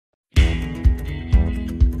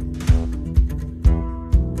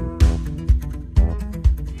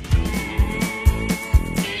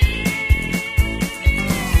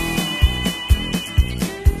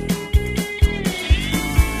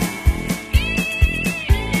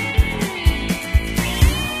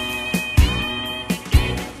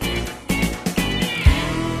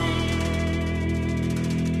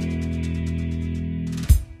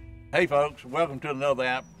Hey folks, welcome to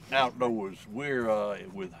another Outdoors. We're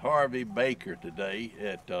with Harvey Baker today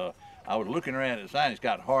at, I was looking around at the sign, it's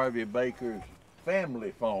got Harvey Baker's Family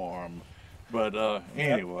Farm. But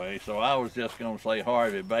anyway, so I was just going to say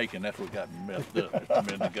Harvey Bacon. That's what got me messed up just a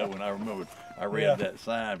minute ago when I remembered I read that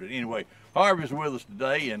sign. But anyway, Harvey's with us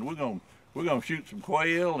today, and we're gonna shoot some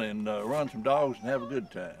quail and run some dogs and have a good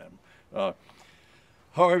time.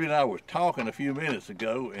 Harvey and I was talking a few minutes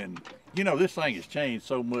ago, and you know, this thing has changed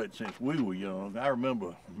so much since we were young. I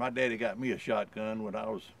remember my daddy got me a shotgun when I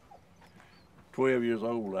was 12 years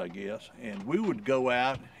old, I guess, and we would go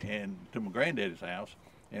out and to my granddaddy's house,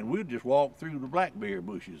 and we'd just walk through the blackberry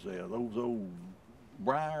bushes there, those old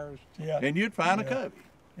briars, and you'd find a covey.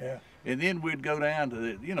 And then we'd go down to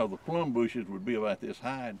the, you know, the plum bushes would be about this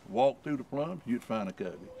high, and walk through the plums, you'd find a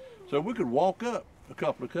covey. So we could walk up a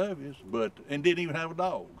couple of coveys, and didn't even have a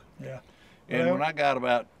dog. And when I got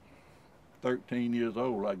about 13 years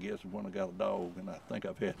old, I guess, is when I got a dog, and I think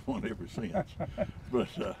I've had one ever since. But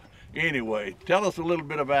anyway, tell us a little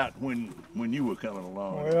bit about when you were coming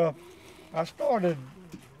along. Well, I started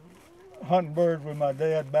hunting birds with my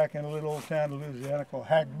dad back in a little old town in Louisiana called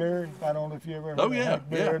Hackberry. I don't know if you ever heard of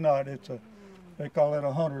Hackberry or not. They call it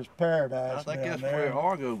a hunter's paradise. I think that's where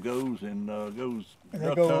Argo goes and goes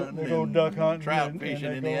duck hunting. They go duck hunting, trout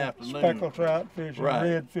fishing in the afternoon. Speckled trout fishing,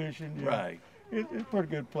 red fishing. Right. It's a pretty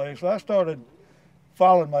good place. So I started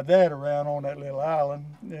following my dad around on that little island,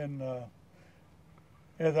 and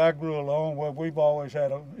as I grew along, well,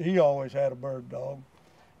 he always had a bird dog,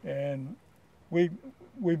 and we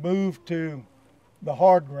moved to the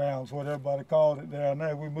hard grounds, what everybody called it down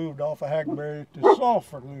there. We moved off of Hackberry to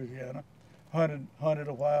Sulphur, Louisiana. Hunted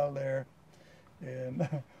a while there, and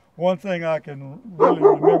one thing I can really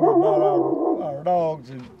remember about our dogs,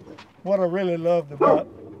 and what I really loved about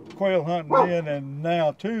quail hunting then and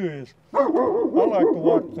now too, is I like to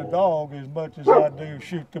watch the dog as much as I do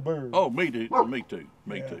shoot the bird. Oh, me too. Me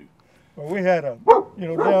too. Well, we had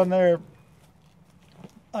down there,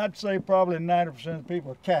 I'd say probably 90% of the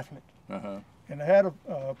people are Catholic. And they had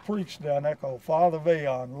a priest down there called Father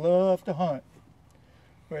Vayon, loved to hunt.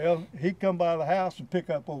 Well, he'd come by the house and pick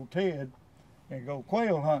up old Ted and go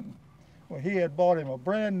quail hunting. Well, he had bought him a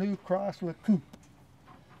brand new Chrysler Coupe.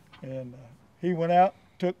 And he went out,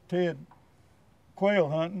 took Ted quail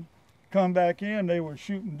hunting, come back in, they were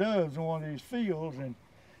shooting doves in one of these fields, and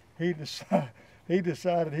he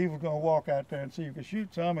decided he was going to walk out there and see if he could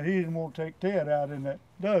shoot some, and he didn't want to take Ted out in that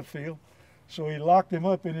dove field, so he locked him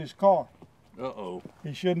up in his car.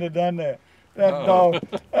 He shouldn't have done that.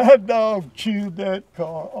 That dog chewed that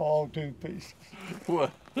car all to pieces.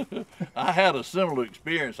 Well, I had a similar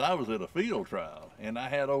experience. I was at a field trial, and I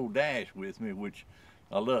had old Dash with me, which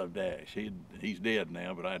I love Dash. He's dead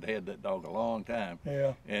now, but I'd had that dog a long time.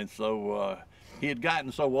 And so he had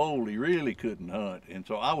gotten so old he really couldn't hunt, and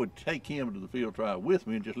so I would take him to the field trial with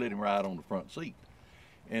me and just let him ride on the front seat.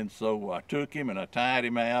 And so I took him and I tied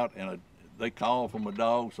him out, and they called for my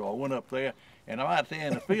dog, so I went up there. And I'm out there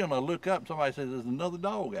in the field, and I look up, and somebody says, "There's another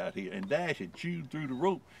dog out here." And Dash had chewed through the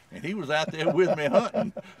rope, and he was out there with me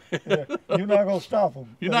hunting. You're not going to stop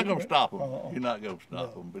him. You're not going to stop him. You're not going to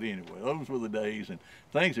stop him. But anyway, those were the days, and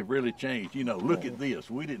things have really changed. You know, look at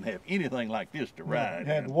this. We didn't have anything like this to ride.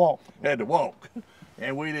 Had to walk. Had to walk.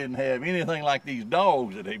 And we didn't have anything like these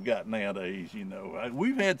dogs that they've got nowadays, you know.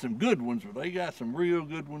 We've had some good ones, but they got some real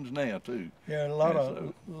good ones now, too. Yeah, a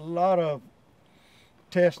lot of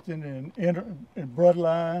testing and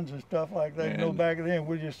bloodlines and stuff like that. You know, back then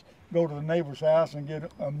we just go to the neighbor's house and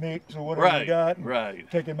get a mix or whatever we got,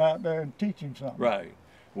 and take him out there and teach him something. Well,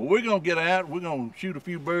 we're gonna get out. We're gonna shoot a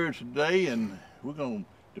few birds today, and we're gonna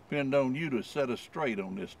depend on you to set us straight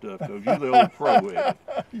on this stuff, because you're the old pro at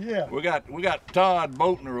it. We got Todd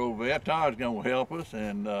Boatner over there. Todd's gonna help us,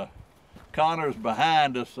 and Connor's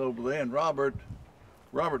behind us over there, and Robert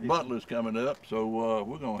Butler's coming up, so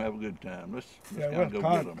we're going to have a good time. Let's go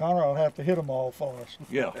get them. Connor will have to hit them all for us.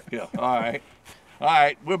 Yeah. All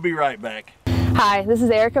right, we'll be right back. Hi, this is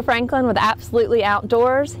Erica Franklin with Absolutely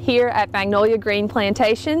Outdoors here at Magnolia Green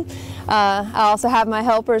Plantation. I also have my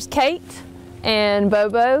helpers Kate and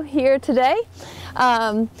Bobo here today.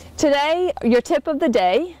 Today, your tip of the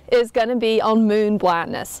day is going to be on moon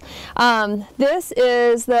blindness. This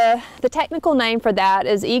is the technical name for that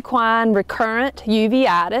is equine recurrent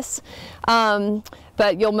uveitis.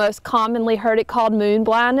 But you'll most commonly heard it called moon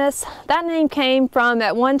blindness. That name came from,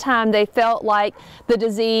 at one time they felt like the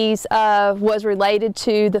disease was related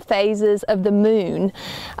to the phases of the moon.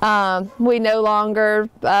 We know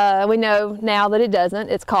now that it doesn't.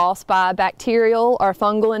 It's caused by bacterial or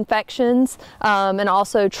fungal infections and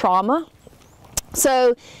also trauma. So,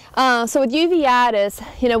 with uveitis,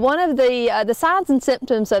 you know, one of the signs and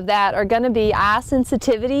symptoms of that are going to be eye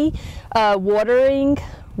sensitivity, watering,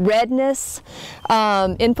 redness,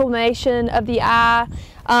 inflammation of the eye,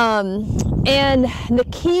 and the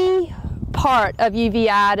key part of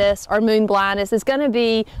uveitis or moon blindness is going to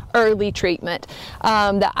be early treatment.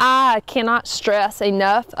 The eye cannot stress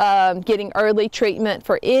enough getting early treatment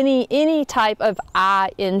for any type of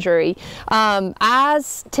eye injury.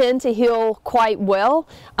 Eyes tend to heal quite well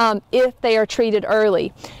if they are treated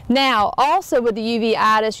early. Now, also with the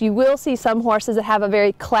uveitis, you will see some horses that have a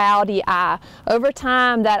very cloudy eye. Over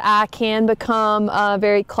time, that eye can become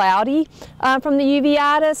very cloudy from the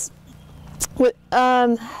uveitis.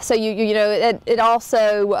 So you know, it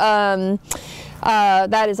also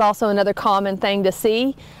that is also another common thing to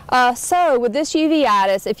see. So with this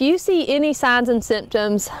uveitis, if you see any signs and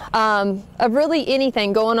symptoms of really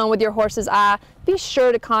anything going on with your horse's eye, be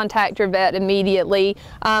sure to contact your vet immediately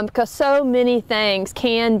because so many things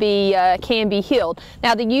can be healed.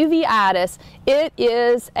 Now the uveitis, it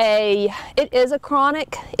is a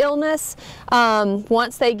chronic illness.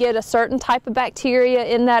 Once they get a certain type of bacteria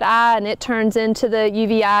in that eye and it turns into the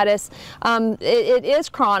uveitis, it is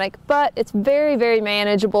chronic, but it's very, very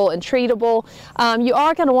manageable and treatable. You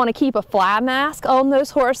are going to want to keep a fly mask on those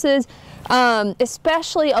horses.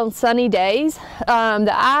 Especially on sunny days.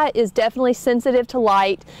 The eye is definitely sensitive to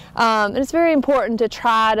light, and it's very important to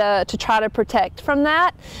try to protect from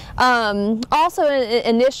that. Also,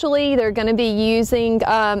 initially, they're going to be using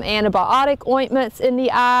antibiotic ointments in the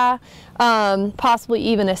eye, possibly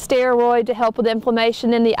even a steroid to help with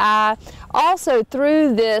inflammation in the eye. Also,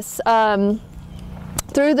 through this.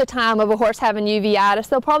 Through the time of a horse having uveitis,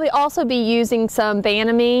 they'll probably also be using some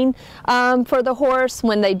Banamine for the horse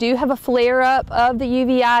when they do have a flare-up of the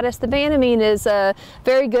uveitis. The Banamine is a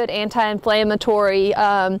very good anti-inflammatory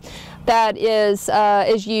that is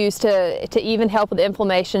used to even help with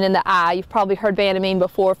inflammation in the eye. You've probably heard Banamine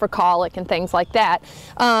before for colic and things like that.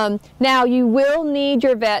 Now you will need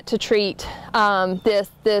your vet to treat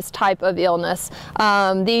this type of illness.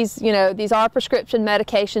 These are prescription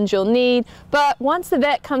medications you'll need, but once the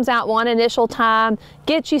vet comes out one initial time,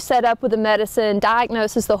 gets you set up with the medicine,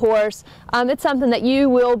 diagnoses the horse, it's something that you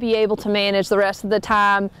will be able to manage the rest of the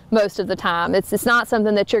time, most of the time. It's not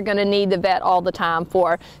something that you're going to need the vet all the time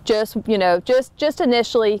for. Just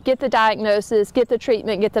initially get the diagnosis, get the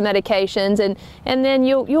treatment, get the medications, and then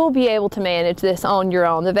you'll be able to manage this on your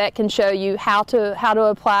own. The vet can show you how to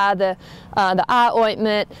apply the eye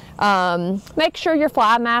ointment. Make sure your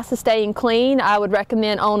fly mask is staying clean. I would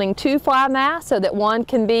recommend owning 2 fly masks so that one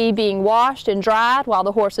can be being washed and dried while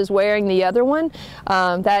the horse is wearing the other one.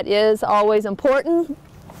 That is always important.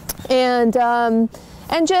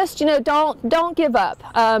 And just, don't give up.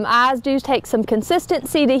 Eyes do take some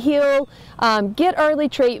consistency to heal. Get early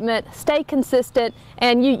treatment, stay consistent,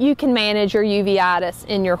 and you can manage your uveitis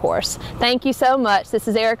in your horse. Thank you so much. This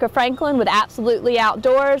is Erica Franklin with Absolutely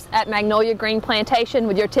Outdoors at Magnolia Green Plantation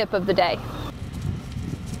with your tip of the day.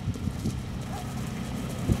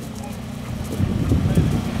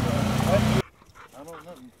 I don't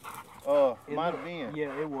know. Might have been.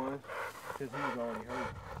 Yeah, it was. Because he was already hurt.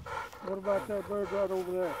 What about that bird right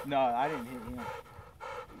over there? No, I didn't hit him.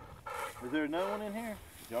 Is there another one in here?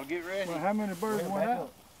 Y'all get ready. Well, how many birds went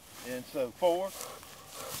out? And so 4.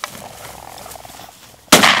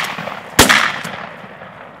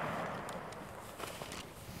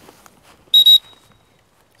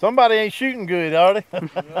 Somebody ain't shooting good, are they? No,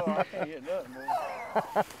 I can't get nothing,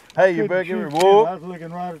 boy. Hey, you better give me a I whoop. was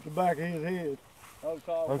looking right at the back of his head. Oh,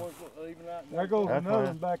 Todd, what's even out There goes That's another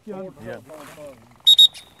fine. one back yonder. Yeah.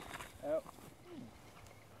 Yep.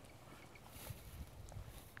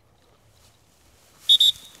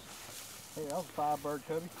 Hey, that was a 5-bird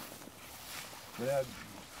cubby. Yeah.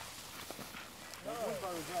 No, this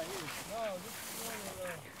one,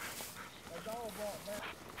 a dog brought back.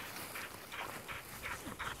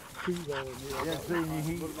 Two there in here. Yeah, see,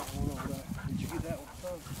 What about one over there? Did you get that one,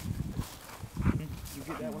 son? Did you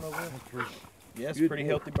get that one over there? Yeah, it's a pretty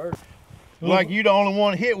healthy bird. Like you the only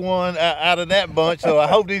one hit one out of that bunch, so I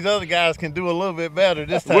hope these other guys can do a little bit better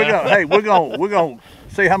this time. We're gonna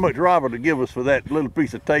see how much Robert will give us for that little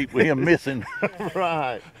piece of tape with him missing.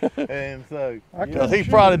 Right. And so He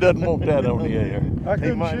probably doesn't want that on the air. I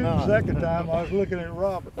couldn't might shoot not. the second time. I was looking at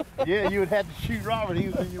Robert. yeah, you would have to shoot Robert. He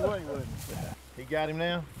was in your way, wasn't he? He got him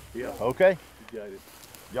now? Yeah. Okay. You got it.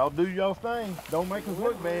 Y'all do y'all thing. Don't make us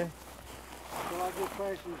look bad. Until I get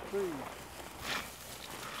past these trees.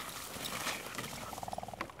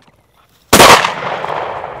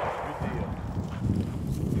 Good deal.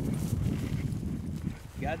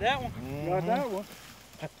 Got that one? Got that one.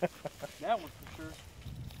 That one for sure.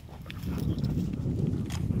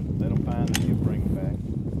 Let them find it, you bring them back.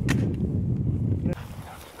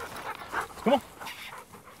 Come on.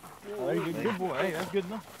 Oh, he's a good boy. Hey, that's good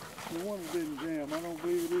enough. The one that didn't jam. I don't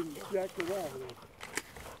believe it didn't jack the rifle.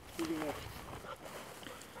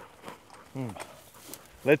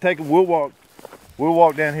 Let's take a, we'll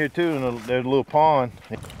walk down here too, and there's a little pond.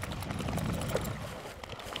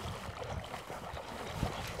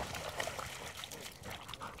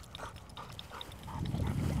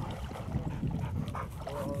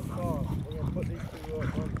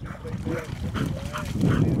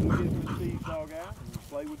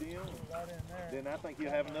 Play with them. Then I think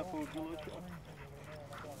you'll have enough for a good little truck.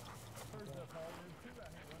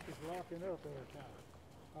 It's locking up every time.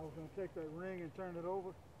 I was going to take that ring and turn it over.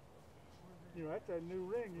 You know, that's that new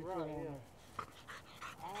ring you put on there.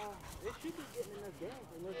 It should be getting enough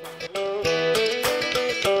gas.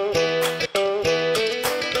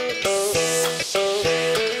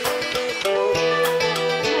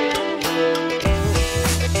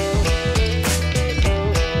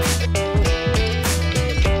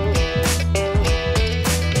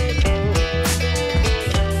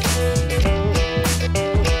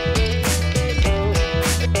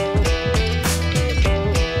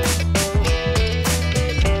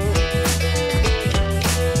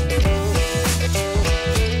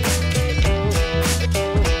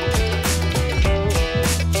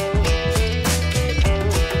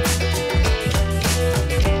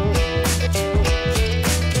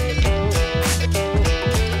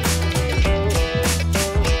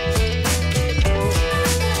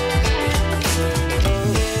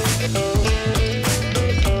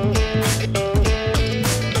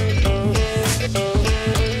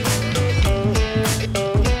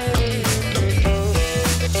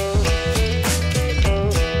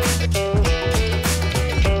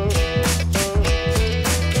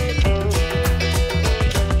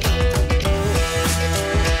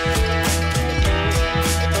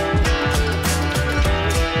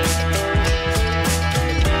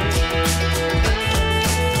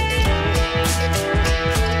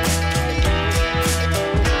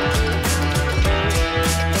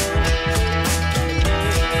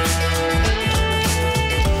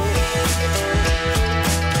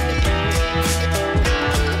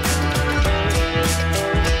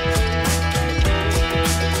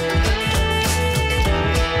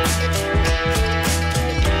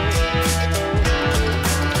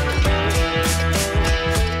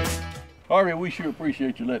 Harvey, we sure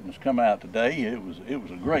appreciate you letting us come out today. It was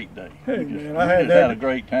a great day. Hey, we man, just I had a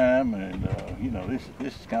great time, and you know, this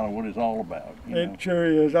is kind of what it's all about. You know? It sure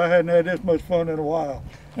is. I hadn't had this much fun in a while.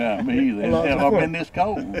 Yeah, me either. And Lots of I've fun. been this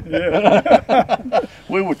cold. Yeah.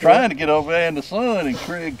 We were trying to get over there in the sun, and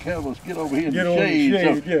Craig told us get over here in Get the over in the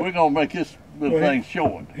shade. shade, So yeah. we're gonna make this little Well, thing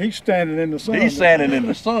short. He's standing in the sun. He's standing in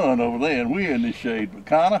the sun over there, and we're in the shade. But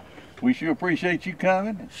Connor, we sure appreciate you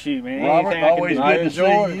coming. Shoot, man. Robert, anything I can always do. good to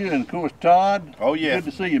see you, and of course Todd. Oh yeah.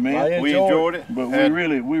 Good to see you, man. I We enjoyed enjoyed it. But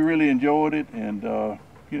we really enjoyed it, and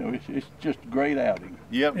you know, it's just a great outing.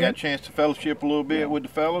 Yep, got a chance to fellowship a little bit Yeah. with the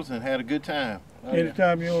fellas and had a good time.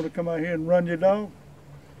 Anytime you want to come out here and run your dog,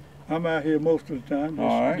 I'm out here most of the time. Just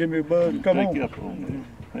All right. give me a buzz and come Take on. you up on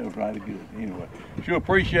that. That was mighty good. Anyway, sure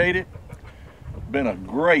appreciate it. Been a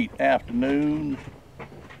great afternoon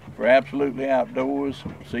for Absolutely Outdoors.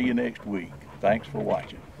 See you next week. Thanks for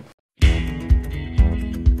watching.